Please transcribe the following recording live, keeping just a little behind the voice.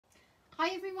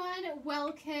Hi everyone,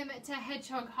 welcome to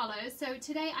Hedgehog Hollow. So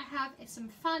today I have some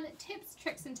fun tips,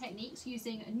 tricks and techniques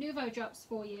using Nuvo Drops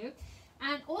for you.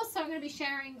 And also I'm going to be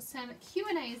sharing some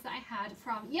Q&As that I had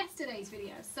from yesterday's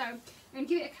video. So I'm going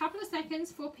to give it a couple of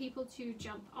seconds for people to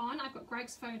jump on. I've got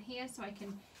Greg's phone here so I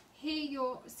can see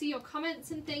your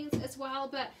comments and things as well.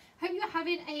 But hope you're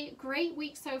having a great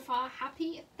week so far.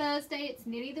 Happy Thursday, it's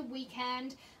nearly the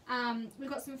weekend. We've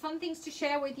got some fun things to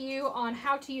share with you on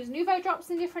how to use Nuvo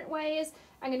Drops in different ways.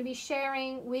 I'm going to be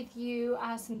sharing with you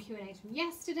some Q&As from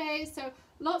yesterday. So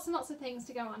lots and lots of things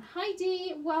to go on. Hi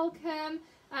Dee, welcome.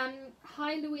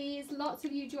 Hi Louise, lots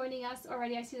of you joining us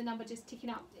already. I see the number just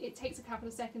ticking up. It takes a couple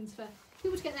of seconds for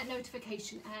people to get that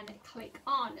notification and click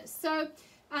on. So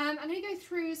I'm going to go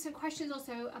through some questions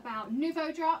also about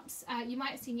Nuvo Drops. You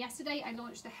might have seen yesterday I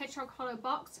launched the Hedgehog Hollow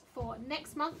box for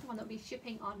next month, the one that will be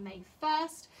shipping on May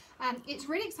 1st. It's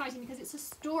really exciting because it's a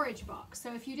storage box.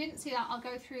 So if you didn't see that, I'll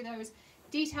go through those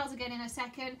details again in a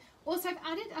second. Also, I've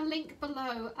added a link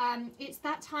below. It's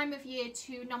that time of year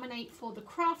to nominate for the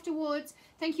Craft Awards.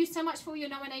 Thank you so much for your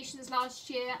nominations last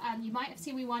year. You might have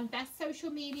seen we won Best Social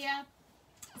Media.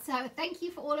 So thank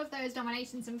you for all of those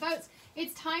nominations and votes.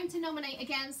 It's time to nominate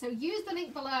again, so use the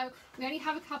link below. We only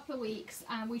have a couple of weeks.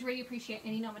 We'd really appreciate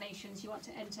any nominations you want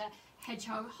to enter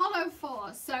Hedgehog Hollow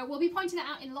for. So we'll be pointing it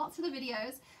out in lots of the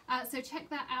videos, so check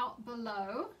that out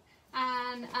below.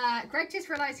 And Greg just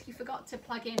realized he forgot to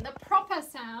plug in the proper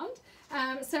sound.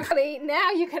 So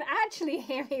now you can actually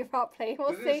hear me properly.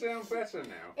 We'll see. Does it sound better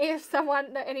now? If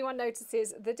anyone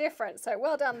notices the difference. So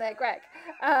well done there, Greg.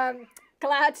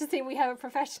 Glad to see we have a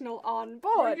professional on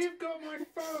board. Well, you've got my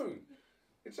phone.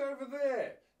 It's over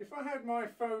there. If I had my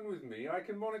phone with me, I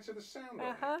can monitor the sound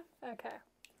on it. Okay.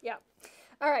 Yeah.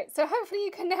 All right. So hopefully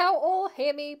you can now all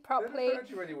hear me properly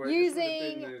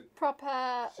using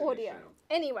proper audio. Sound.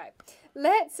 Anyway,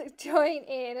 let's join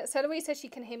in. So Louise says she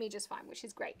can hear me just fine, which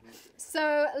is great.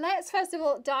 So let's first of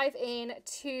all dive in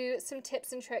to some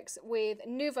tips and tricks with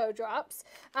Nuvo Drops.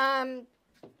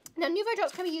 Now, Nuvo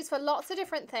Drops can be used for lots of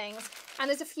different things, and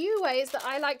there's a few ways that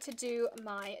I like to do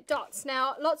my dots.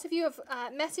 Now, lots of you have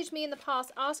messaged me in the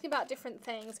past asking about different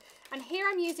things, and here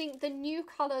I'm using the new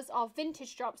colours of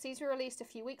Vintage Drops. These were released a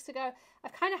few weeks ago.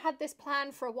 I've kind of had this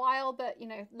plan for a while, but, you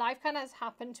know, life kind of has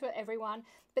happened to everyone.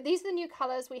 But these are the new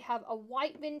colours. We have a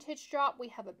white Vintage Drop, we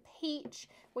have a peach,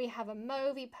 we have a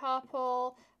mauvey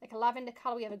purple, like a lavender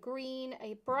colour, we have a green,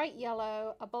 a bright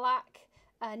yellow, a black,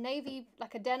 navy,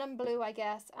 like a denim blue, I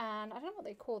guess, and I don't know what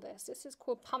they call this. This is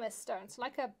called pumice stone, so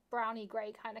like a brownie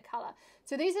grey kind of colour.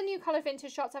 So these are new colour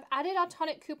Vintage Drops. I've added our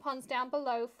Tonic coupons down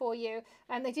below for you,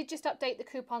 and they did just update the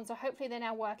coupons, so hopefully they're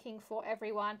now working for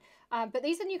everyone. But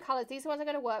these are new colours. These are the ones I'm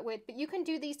going to work with, but you can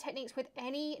do these techniques with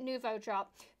any Nuvo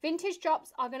Drop. Vintage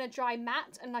Drops are going to dry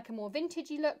matte and like a more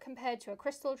vintagey look compared to a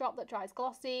crystal drop that dries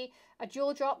glossy, a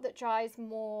jewel drop that dries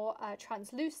more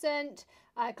translucent.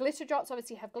 Glitter drops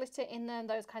obviously have glitter in them,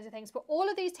 those kinds of things. But all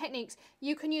of these techniques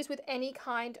you can use with any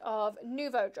kind of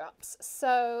Nuvo Drops.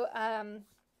 So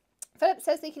Philip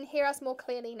says they can hear us more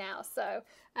clearly now. So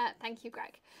thank you,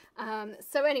 Greg.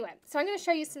 So anyway, so I'm going to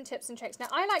show you some tips and tricks. Now,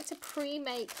 I like to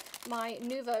pre-make my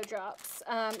Nuvo Drops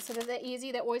so that they're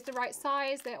easy. They're always the right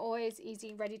size. They're always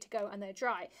easy, ready to go, and they're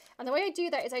dry. And the way I do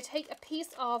that is I take a piece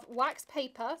of wax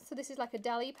paper. So this is like a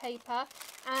deli paper.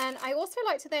 And I also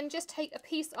like to then just take a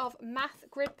piece of math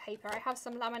grid paper. I have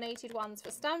some laminated ones for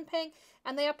stamping,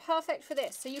 and they are perfect for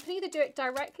this. So you can either do it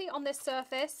directly on this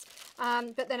surface,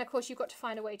 but then of course you've got to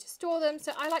find a way to store them.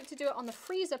 So I like to do it on the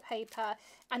freezer paper,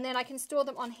 and then I can store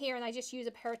them on here, and I just use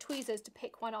a pair of tweezers to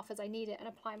pick one off as I need it and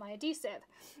apply my adhesive.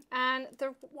 And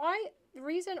the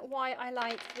reason why I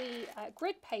like the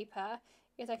grid paper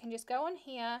is I can just go on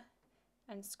here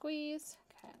and squeeze.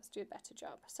 Okay, let's do a better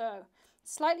job. So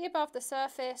slightly above the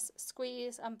surface,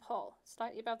 squeeze and pull.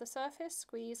 Slightly above the surface,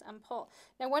 squeeze and pull.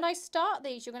 Now when I start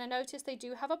these, you're going to notice they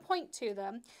do have a point to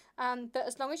them, but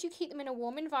as long as you keep them in a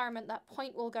warm environment, that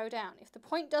point will go down. If the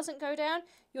point doesn't go down,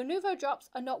 your Nuvo Drops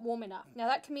are not warm enough. Now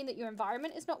that can mean that your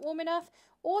environment is not warm enough,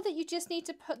 or that you just need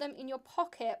to put them in your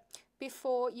pocket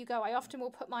before you go. I often will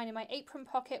put mine in my apron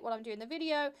pocket while I'm doing the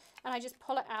video, and I just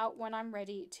pull it out when I'm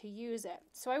ready to use it.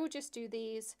 So I will just do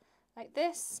these like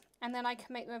this, and then I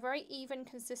can make them a very even,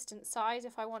 consistent size.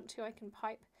 If I want to, I can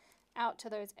pipe out to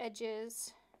those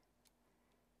edges,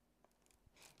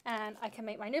 and I can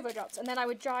make my Nuvo Drops. And then I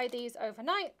would dry these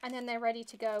overnight, and then they're ready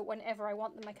to go whenever I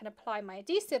want them. I can apply my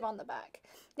adhesive on the back.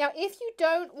 Now, if you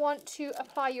don't want to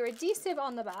apply your adhesive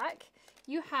on the back,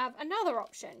 you have another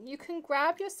option. You can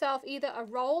grab yourself either a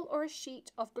roll or a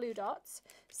sheet of glue dots.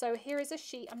 So here is a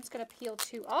sheet. I'm just going to peel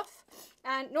 2 off.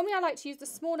 And normally I like to use the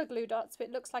smaller glue dots, but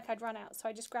it looks like I'd run out. So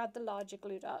I just grabbed the larger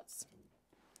glue dots.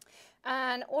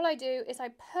 And all I do is I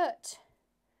put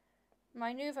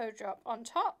my Nuvo drop on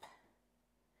top,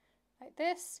 like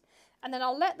this, and then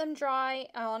I'll let them dry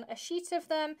on a sheet of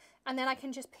them, and then I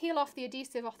can just peel off the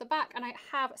adhesive off the back, and I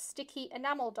have sticky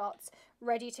enamel dots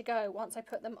ready to go once I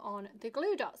put them on the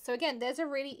glue dots. So again, there's a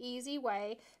really easy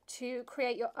way to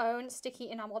create your own sticky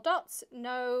enamel dots.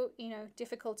 No,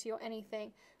 difficulty or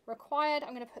anything required.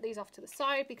 I'm going to put these off to the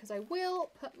side because I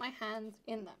will put my hands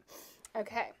in them.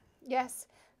 Okay, yes,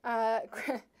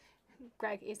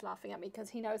 Greg is laughing at me because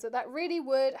he knows that that really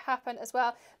would happen as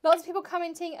well. Lots of people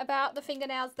commenting about the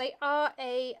fingernails. They are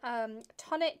a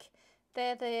tonic.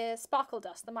 They're the sparkle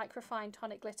dust, the microfine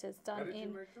tonic glitters done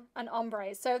in an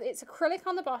ombre. So it's acrylic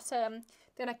on the bottom,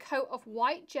 then a coat of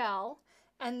white gel,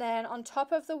 and then on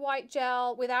top of the white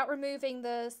gel, without removing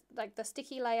the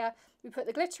sticky layer, we put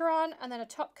the glitter on, and then a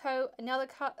top coat, another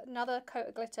coat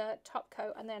of glitter, top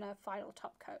coat, and then a final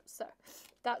top coat. So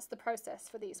that's the process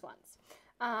for these ones.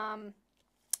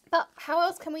 But how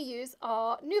else can we use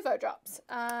our Nuvo drops?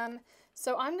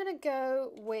 So I'm going to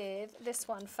go with this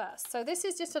one first. So this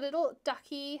is just a little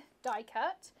ducky die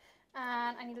cut,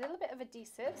 and I need a little bit of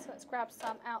adhesive. So let's grab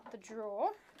some out the drawer,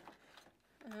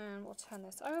 and we'll turn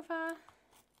this over,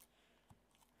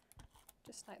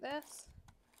 just like this.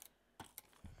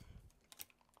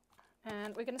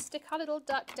 And we're going to stick our little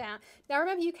duck down. Now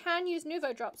remember, you can use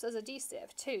Nuvo drops as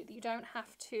adhesive too. You don't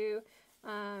have to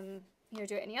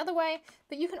do it any other way,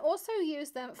 but you can also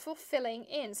use them for filling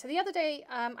in. So the other day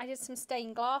I did some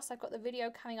stained glass. I've got the video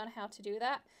coming on how to do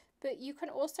that, but you can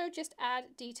also just add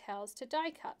details to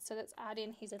die cut. So let's add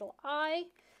in his little eye.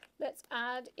 Let's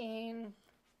add in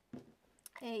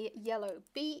a yellow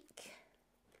beak.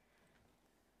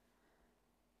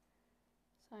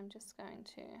 So I'm just going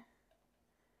to,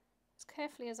 as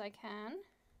carefully as I can.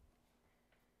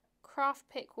 Craft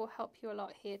pick will help you a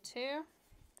lot here too.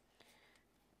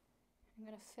 I'm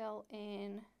going to fill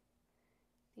in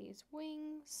these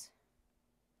wings.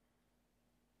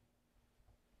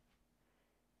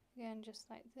 Again, just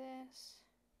like this.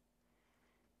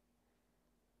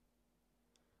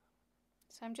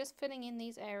 So I'm just filling in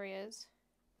these areas.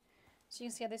 So you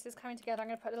can see how this is coming together. I'm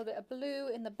going to put a little bit of blue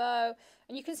in the bow.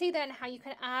 And you can see then how you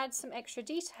can add some extra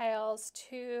details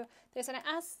to this. And it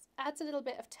adds a little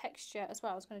bit of texture as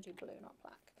well. I was going to do blue, not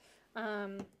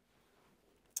black.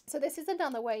 So this is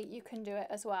another way you can do it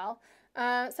as well.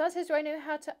 So it says, do I know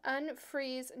how to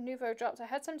unfreeze Nuvo drops? I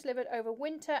had some delivered over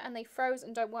winter and they froze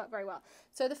and don't work very well.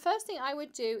 So the first thing I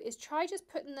would do is try just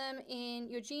putting them in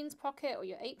your jeans pocket or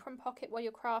your apron pocket while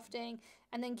you're crafting,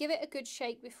 and then give it a good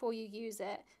shake before you use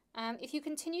it. If you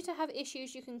continue to have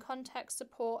issues, you can contact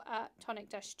support at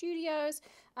Tonic Studios,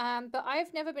 but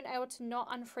I've never been able to not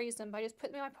unfreeze them by just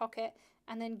putting them in my pocket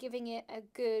and then giving it a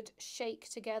good shake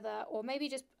together, or maybe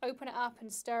just open it up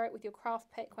and stir it with your craft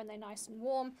pick when they're nice and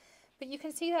warm. But you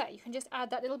can see that you can just add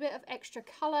that little bit of extra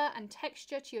color and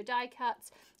texture to your die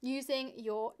cuts using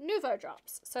your Nuvo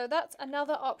drops. So that's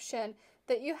another option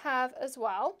that you have as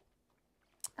well.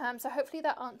 So hopefully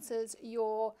that answers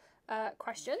your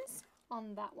questions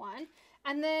on that one.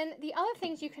 And then the other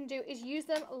things you can do is use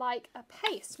them like a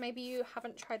paste. Maybe you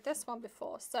haven't tried this one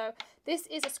before. So this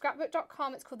is a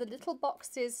scrapbook.com. It's called the Little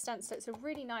Boxes stencil. It's a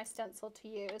really nice stencil to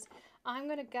use. I'm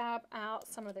going to grab out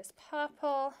some of this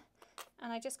purple,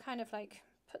 and I just kind of like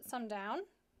put some down.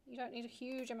 You don't need a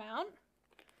huge amount.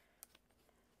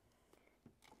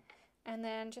 And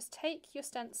then just take your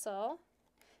stencil,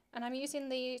 and I'm using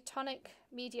the Tonic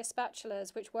Media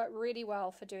spatulas, which work really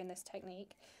well for doing this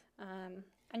technique.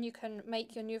 And you can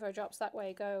make your Nuvo drops that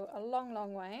way go a long,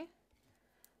 long way.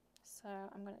 So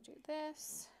I'm going to do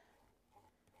this.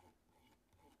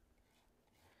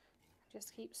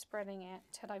 Just keep spreading it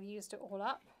till I've used it all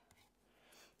up.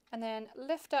 And then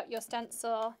lift up your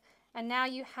stencil, and now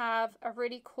you have a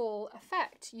really cool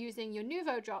effect using your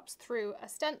Nuvo drops through a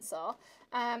stencil.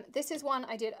 This is one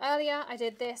I did earlier. I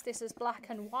did this. This is black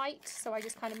and white, so I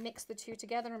just kind of mixed the two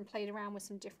together and played around with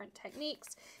some different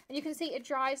techniques. And you can see it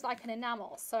dries like an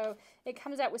enamel, so it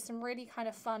comes out with some really kind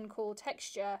of fun, cool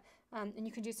texture. And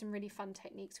you can do some really fun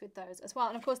techniques with those as well.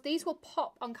 And of course, these will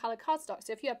pop on colored cardstock.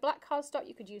 So if you have black cardstock,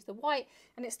 you could use the white,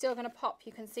 and it's still going to pop.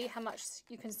 You can see how much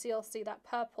you can still see that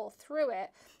purple through it.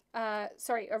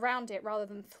 Around it rather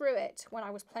than through it when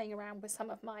I was playing around with some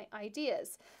of my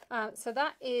ideas. So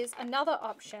that is another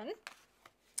option.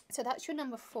 So that's your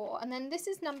number 4. And then this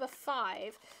is number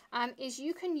 5, is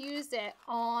you can use it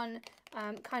on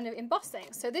kind of embossing.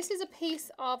 So this is a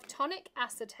piece of tonic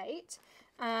acetate,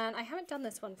 and I haven't done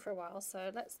this one for a while,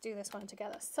 so let's do this one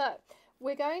together. So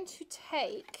we're going to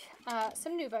take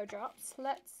some Nuvo drops.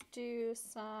 Let's do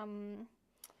some,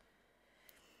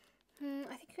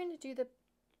 I think you're going to do the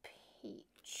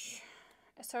peach.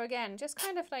 So again, just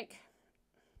kind of like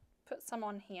put some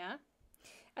on here.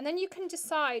 And then you can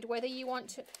decide whether you want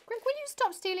to... Greg, will you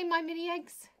stop stealing my mini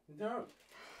eggs? No.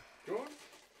 Go on.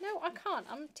 No, I can't.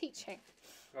 I'm teaching.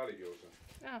 I'll eat yours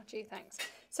then. Oh, gee, thanks.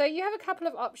 So you have a couple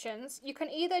of options. You can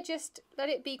either just let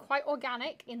it be quite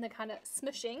organic in the kind of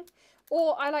smushing,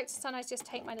 or I like to sometimes just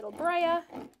take my little brayer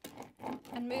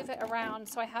and move it around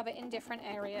so I have it in different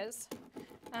areas.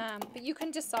 But you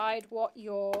can decide what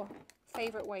your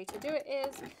favourite way to do it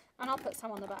is, and I'll put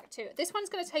some on the back too. This one's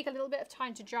going to take a little bit of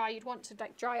time to dry. You'd want to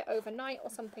like dry it overnight or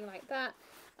something like that.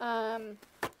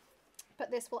 But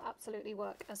this will absolutely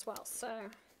work as well. So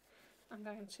I'm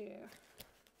going to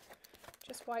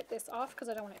just wipe this off because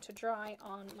I don't want it to dry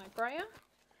on my brayer.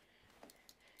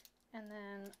 And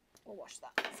then we'll wash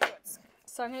that afterwards.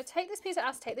 So I'm going to take this piece of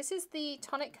acetate. This is the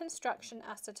Tonic Construction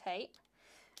acetate.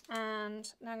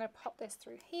 And now I'm going to pop this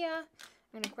through here.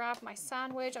 I'm going to grab my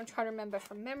sandwich. I'm trying to remember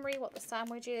from memory what the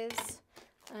sandwich is.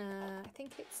 I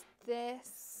think it's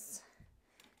this.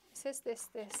 It says this,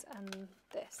 this, and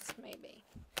this, maybe.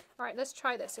 All right, let's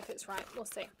try this if it's right. We'll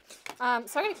see. So I'm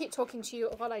going to keep talking to you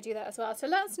while I do that as well. So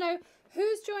let us know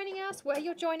who's joining us, where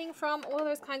you're joining from, all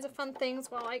those kinds of fun things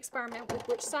while I experiment with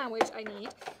which sandwich I need.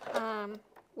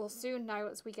 We'll soon know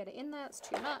as we get it in there. It's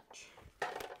too much.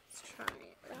 Let's try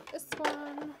this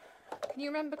one. Can you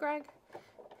remember, Greg?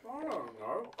 I don't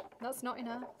know. That's not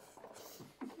enough.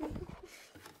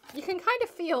 You can kind of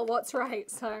feel what's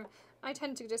right, so I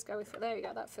tend to just go with, there you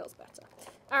go, that feels better.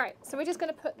 All right, so we're just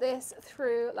going to put this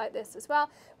through like this as well.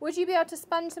 Would you be able to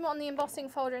sponge them on the embossing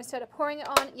folder instead of pouring it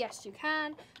on? Yes, you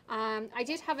can. I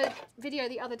did have a video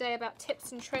the other day about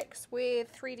tips and tricks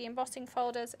with 3D embossing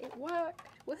folders. It worked.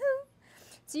 Woohoo!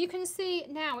 So you can see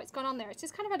now it's gone on there. It's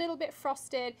just kind of a little bit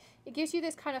frosted. It gives you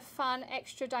this kind of fun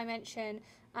extra dimension.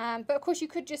 But of course you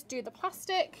could just do the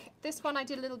plastic. This one I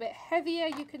did a little bit heavier.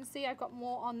 You can see I've got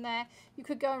more on there. You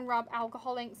could go and rub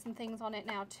alcohol inks and things on it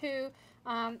now too.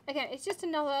 Again, it's just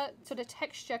another sort of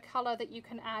texture color that you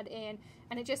can add in,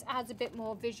 and it just adds a bit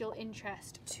more visual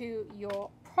interest to your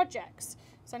projects.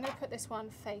 So I'm going to put this one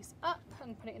face up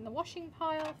and put it in the washing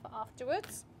pile for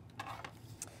afterwards.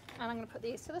 And I'm going to put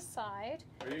these to the side.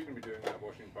 Are you going to be doing that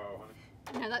washing pile,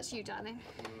 honey? No, that's you, darling.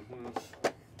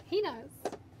 He knows.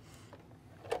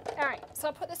 All right, so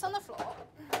I'll put this on the floor.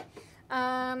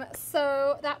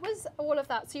 So that was all of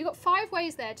that. So you've got 5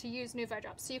 ways there to use Nuvo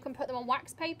Drops. So you can put them on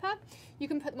wax paper, you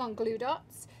can put them on glue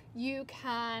dots, you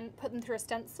can put them through a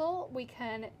stencil, we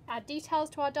can add details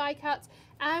to our die cuts,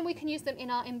 and we can use them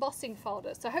in our embossing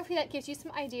folder. So hopefully that gives you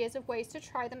some ideas of ways to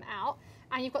try them out.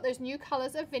 And you've got those new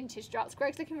colours of vintage drops.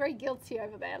 Greg's looking very guilty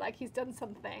over there, like he's done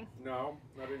something. No,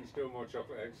 I didn't steal more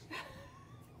chocolate eggs.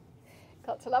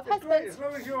 Got to love It's husbands. great. As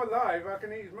long as you're alive, I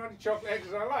can eat as many chocolate eggs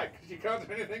as I like, because you can't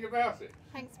do anything about it.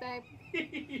 Thanks, babe.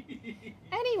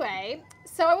 Anyway,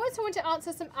 so I also want to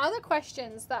answer some other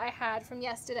questions that I had from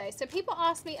yesterday. So people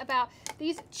asked me about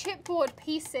these chipboard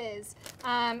pieces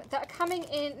that are coming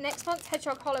in next month's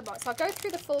Hedgehog Hollow Box. I'll go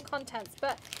through the full contents,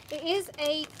 but it is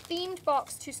a themed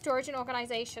box to storage and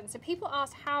organization. So people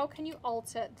ask, how can you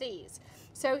alter these?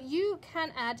 So you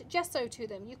can add gesso to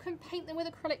them, you can paint them with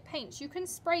acrylic paints, you can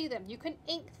spray them, you can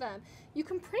ink them, you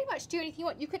can pretty much do anything you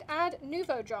want. You could add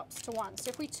Nuvo Drops to one. So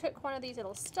if we took one of these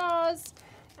little stars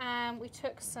and we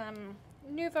took some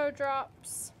Nuvo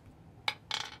Drops,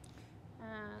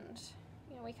 and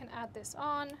you know, we can add this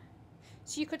on.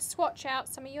 So you could swatch out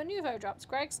some of your Nuvo Drops.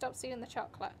 Greg, stop stealing the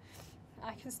chocolate.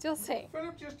 I can still see.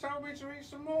 Philip just told me to eat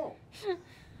some more.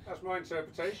 That's my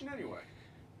interpretation anyway.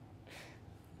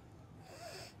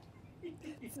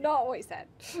 It's not what he said.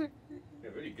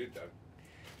 They're really good though.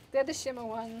 They're the shimmer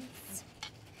ones.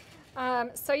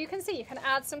 So you can see you can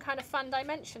add some kind of fun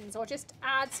dimensions, or just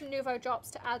add some Nuvo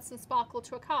Drops to add some sparkle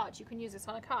to a card. You can use this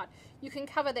on a card. You can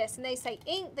cover this, and they say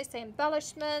ink, they say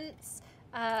embellishments,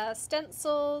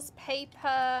 stencils,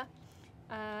 paper,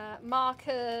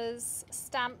 markers,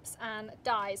 stamps, and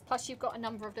dies. Plus you've got a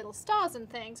number of little stars and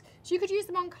things. So you could use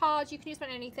them on cards, you can use them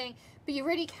on anything, but you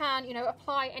really can, you know,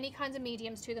 apply any kinds of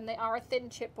mediums to them. They are a thin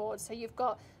chipboard, so you've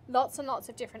got lots and lots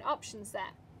of different options there.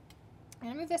 I'm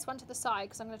going to move this one to the side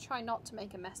because I'm going to try not to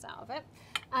make a mess out of it.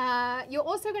 You're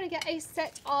also going to get a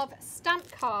set of stamp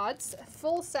cards, a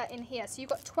full set in here. So you've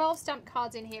got 12 stamp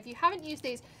cards in here. If you haven't used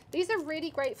these are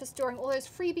really great for storing all those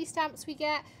freebie stamps we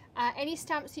get. Any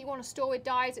stamps that you want to store with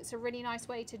dies, it's a really nice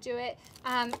way to do it.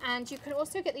 And you can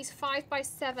also get these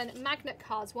 5x7 magnet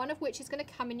cards, one of which is going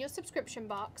to come in your subscription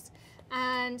box.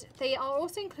 And they are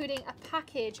also including a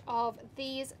package of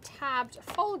these tabbed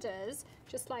folders,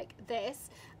 just like this.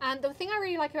 And the thing I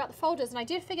really like about the folders, and I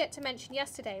did forget to mention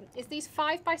yesterday, is these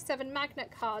 5x7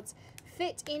 magnet cards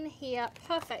fit in here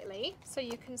perfectly. So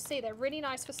you can see they're really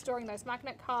nice for storing those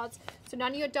magnet cards, so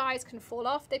none of your dies can fall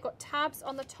off. They've got tabs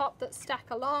on the top that stack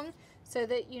along, so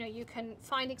that you can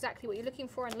find exactly what you're looking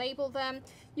for and label them.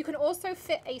 You can also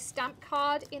fit a stamp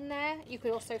card in there. You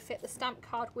could also fit the stamp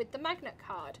card with the magnet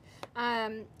card.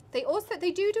 They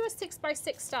do a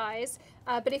 6x6 size,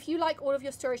 but if you like all of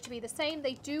your storage to be the same,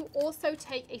 they do also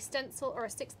take a stencil or a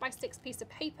 6x6 piece of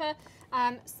paper.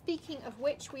 Speaking of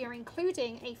which, we are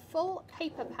including a full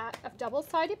paper pack of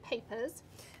double-sided papers.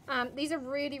 These are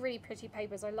really, really pretty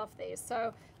papers. I love these.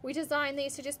 So we designed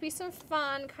these to just be some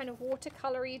fun kind of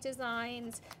watercolory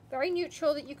designs, very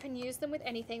neutral, that you can use them with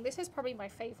anything. This is probably my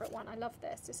favorite one. I love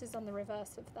this. This is on the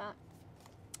reverse of that.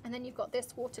 And then you've got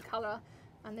this watercolor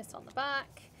and this on the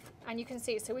back. And you can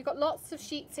see, so we've got lots of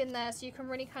sheets in there, so you can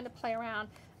really kind of play around.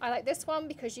 I like this one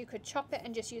because you could chop it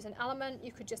and just use an element.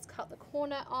 You could just cut the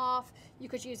corner off. You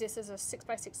could use this as a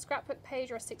 6x6 scrapbook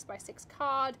page or a 6x6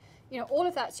 card, all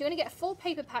of that. So you're going to get a full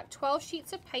paper pack, 12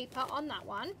 sheets of paper on that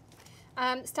one.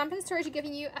 Stampin' Storage are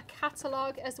giving you a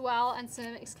catalogue as well and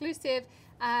some exclusive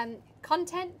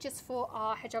content just for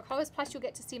our Hedgehog Hollers. Plus you'll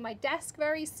get to see my desk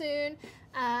very soon.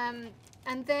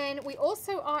 And then we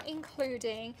also are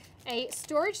including a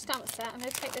storage stamp set. I'm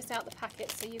going to take this out the packet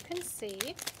so you can see.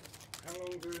 How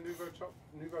long do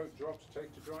Nuvo Drops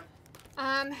take to dry?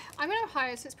 I'm in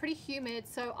Ohio, so it's pretty humid,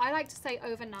 so I like to say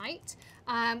overnight.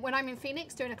 When I'm in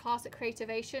Phoenix doing a class at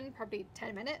Creativation, probably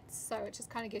 10 minutes, so it just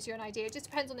kind of gives you an idea. It just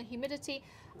depends on the humidity.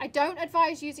 I don't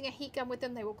advise using a heat gun with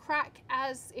them. They will crack,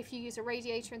 as if you use a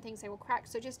radiator and things, they will crack.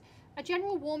 So just a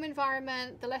general warm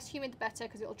environment, the less humid the better,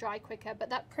 because it will dry quicker, but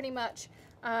that pretty much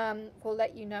will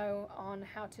let you know on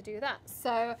how to do that.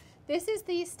 So this is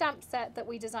the stamp set that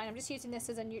we designed. I'm just using this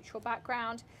as a neutral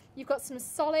background. You've got some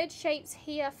solid shapes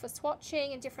here for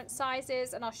swatching in different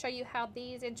sizes, and I'll show you how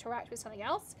these interact with something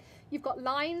else. You've got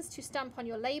lines to stamp on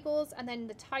your labels, and then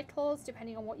the titles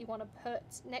depending on what you want to put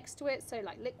next to it. So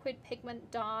like liquid,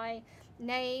 pigment, dye,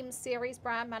 name, series,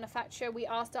 brand, manufacturer. We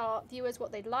asked our viewers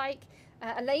what they'd like.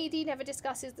 A lady never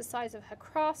discusses the size of her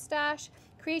craft stash.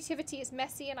 Creativity is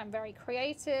messy and I'm very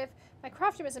creative. My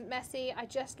craft room isn't messy. I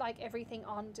just like everything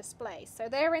on display. So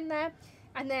they're in there.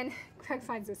 And then Craig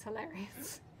finds this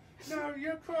hilarious. No,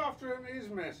 your craft room is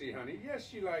messy, honey.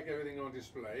 Yes, you like everything on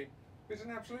display. There's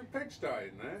an absolute pigsty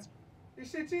in there.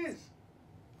 Yes, it is.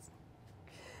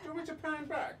 Do you want me to pan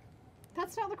back?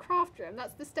 That's not the craft room.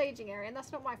 That's the staging area, and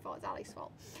that's not my fault. It's Ali's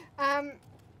fault.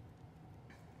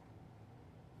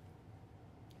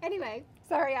 Anyway,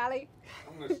 sorry, Ali.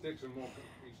 I'm going to stick some more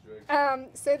Easter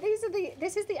eggs. So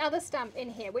this is the other stamp in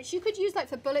here, which you could use like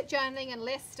for bullet journaling and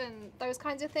list and those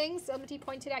kinds of things. Somebody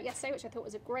pointed out yesterday, which I thought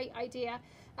was a great idea.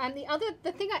 And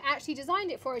the thing I actually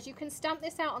designed it for is you can stamp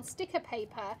this out on sticker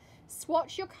paper,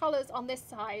 swatch your colors on this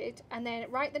side, and then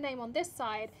write the name on this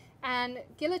side, and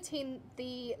guillotine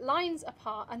the lines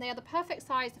apart, and they are the perfect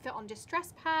size to fit on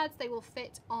distress pads. They will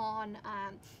fit on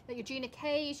your Gina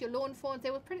K's, your lawn fawns.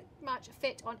 They will pretty much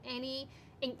fit on any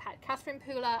ink pad. Catherine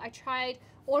Pooler, I tried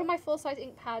all of my full-size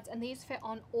ink pads, and these fit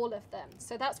on all of them.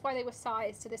 So that's why they were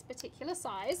sized to this particular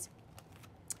size.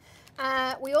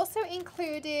 We also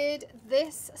included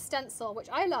this stencil, which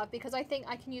I love because I think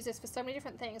I can use this for so many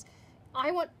different things.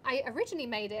 I originally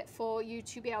made it for you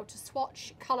to be able to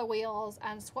swatch color wheels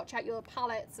and swatch out your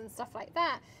palettes and stuff like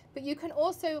that. But you can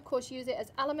also, of course, use it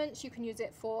as elements. You can use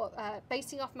it for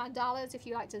basing off mandalas if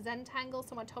you like to Zentangle.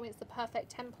 Someone told me it's the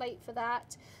perfect template for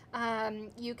that.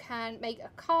 You can make a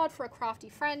card for a crafty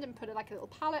friend and put it like a little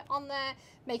palette on there.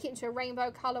 Make it into a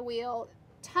rainbow color wheel.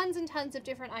 Tons and tons of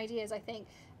different ideas, I think,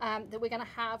 that we're going to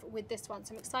have with this one.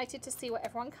 So I'm excited to see what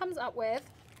everyone comes up with.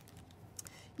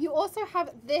 You also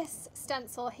have this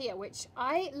stencil here, which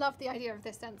I love the idea of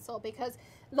this stencil because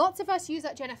lots of us use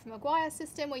that Jennifer Maguire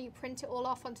system where you print it all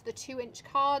off onto the 2-inch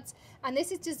cards, and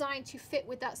this is designed to fit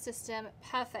with that system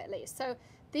perfectly. So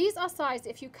these are sized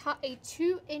if you cut a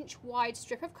 2-inch wide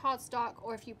strip of cardstock,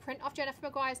 or if you print off Jennifer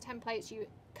Maguire's templates, you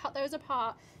cut those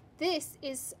apart. This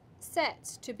is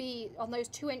set to be on those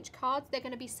 2-inch cards. They're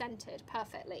going to be centered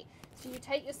perfectly. So you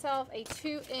take yourself a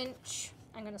 2-inch,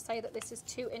 I'm going to say that this is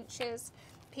 2 inches,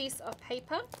 piece of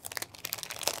paper.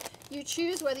 You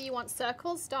choose whether you want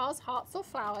circles, stars, hearts, or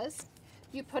flowers.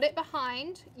 You put it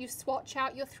behind, you swatch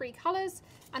out your 3 colors,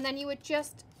 and then you would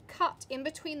just cut in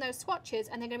between those swatches,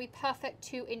 and they're going to be perfect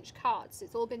 2-inch cards.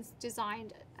 It's all been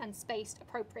designed and spaced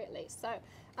appropriately. So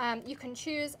you can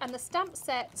choose, and the stamp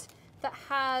set that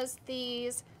has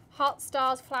these hearts,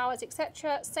 stars, flowers,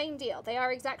 etc., same deal. They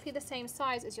are exactly the same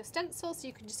size as your stencil, so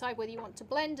you can decide whether you want to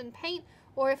blend and paint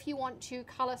or if you want to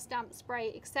color stamp,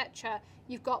 spray, etc.,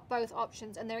 you've got both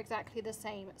options and they're exactly the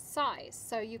same size.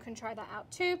 So you can try that out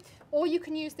too, or you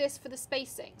can use this for the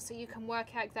spacing. So you can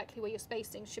work out exactly where your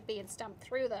spacing should be and stamp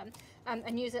through them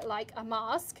and use it like a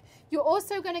mask. You're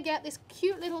also going to get this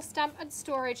cute little stamp and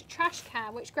storage trash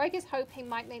can, which Greg is hoping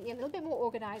might make me a little bit more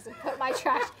organized and put my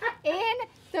trash in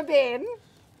the bin.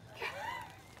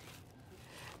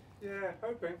 Yeah,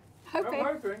 hoping. Hoping. I'm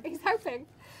hoping. He's hoping.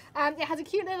 It has a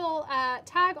cute little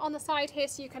tag on the side here,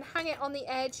 so you can hang it on the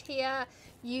edge here.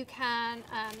 You can,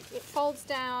 it folds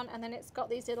down, and then it's got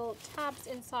these little tabs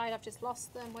inside. I've just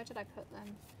lost them. Where did I put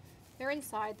them? They're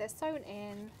inside. They're sewn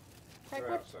in. They're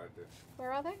outside this.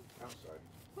 Where are they? Outside.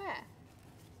 Where?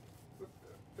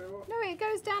 They're what? No, it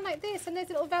goes down like this, and there's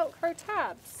little Velcro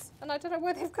tabs, and I don't know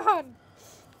where they've gone.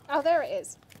 Oh, there it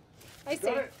is. I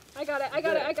see. I got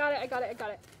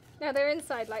it. Now they're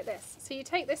inside like this. So you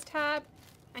take this tab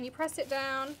and you press it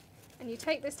down and you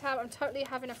take this tab. I'm totally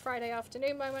having a Friday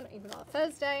afternoon moment, even on a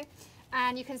Thursday.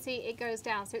 And you can see it goes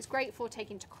down. So it's great for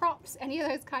taking to crops, any of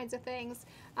those kinds of things.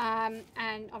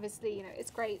 And obviously, you know, it's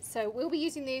great. So we'll be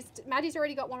using these. Maddie's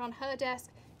already got one on her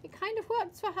desk. It kind of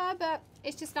works for her, but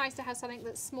it's just nice to have something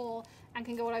that's small and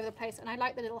can go all over the place. And I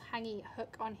like the little hangy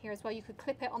hook on here as well. You could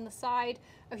clip it on the side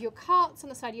of your carts, on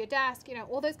the side of your desk, you know,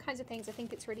 all those kinds of things. I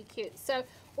think it's really cute. So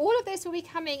all of this will be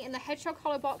coming in the Hedgehog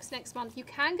Hollow box next month. You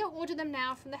can go order them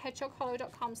now from the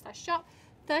hedgehoghollow.com/shop.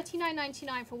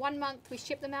 $39.99 for 1 month. We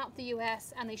ship them out the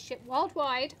US and they ship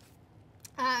worldwide.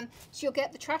 So you'll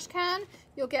get the trash can,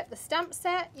 you'll get the stamp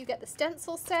set, you get the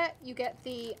stencil set, you get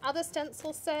the other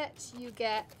stencil set, you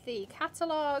get the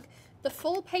catalogue, the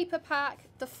full paper pack,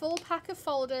 the full pack of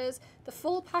folders, the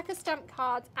full pack of stamp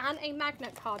cards, and a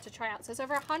magnet card to try out. So it's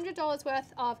over $100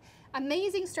 worth of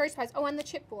amazing storage supplies. Oh, and the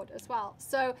chipboard as well.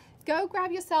 So go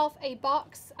grab yourself a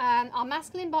box. Our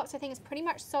masculine box, I think, is pretty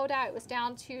much sold out. It was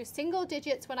down to single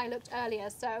digits when I looked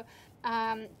earlier. So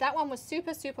that one was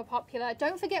super, super popular.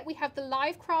 Don't forget, we have the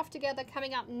live craft together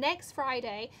coming up next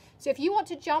Friday. So if you want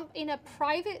to jump in a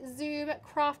private Zoom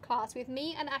craft class with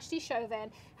me and Ashley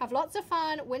Chauvin, have lots of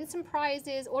fun, win some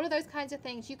prizes, all of those kinds of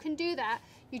things, you can do that.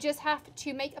 You just have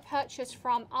to make a purchase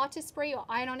from Artistry or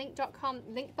ironinc.com,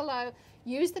 link below.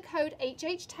 Use the code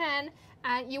HH10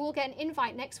 and you will get an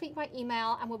invite next week by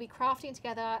email, and we'll be crafting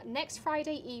together next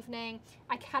Friday evening.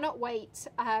 I cannot wait.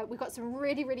 We've got some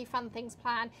really, really fun things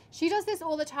planned. She does this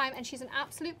all the time and she's an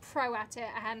absolute pro at it,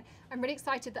 and I'm really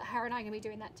excited that her and I are going to be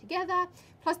doing that together.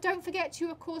 Plus, don't forget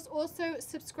to, of course, also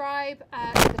subscribe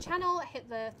to the channel, hit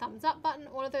the thumbs up button,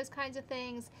 all of those kinds of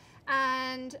things.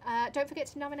 And don't forget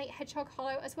to nominate Hedgehog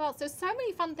Hollow as well. So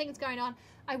many fun things going on.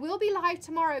 I will be live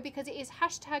tomorrow because it is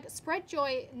hashtag Spread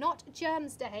Joy, Not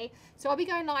Germs Day. So I'll be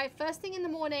going live first thing in the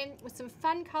morning with some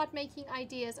fun card making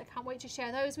ideas. I can't wait to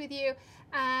share those with you.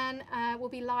 And we'll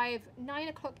be live 9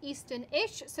 o'clock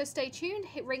Eastern-ish. So stay tuned,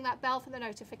 ring that bell for the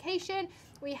notification.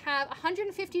 We have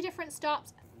 150 different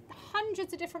stops,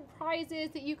 hundreds of different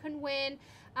prizes that you can win.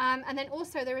 And then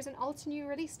also there is an Ultra New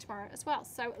release tomorrow as well.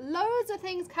 So loads of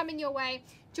things coming your way.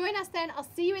 Join us then. I'll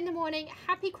see you in the morning.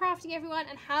 Happy crafting, everyone,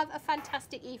 and have a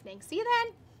fantastic evening. See you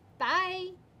then.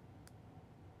 Bye.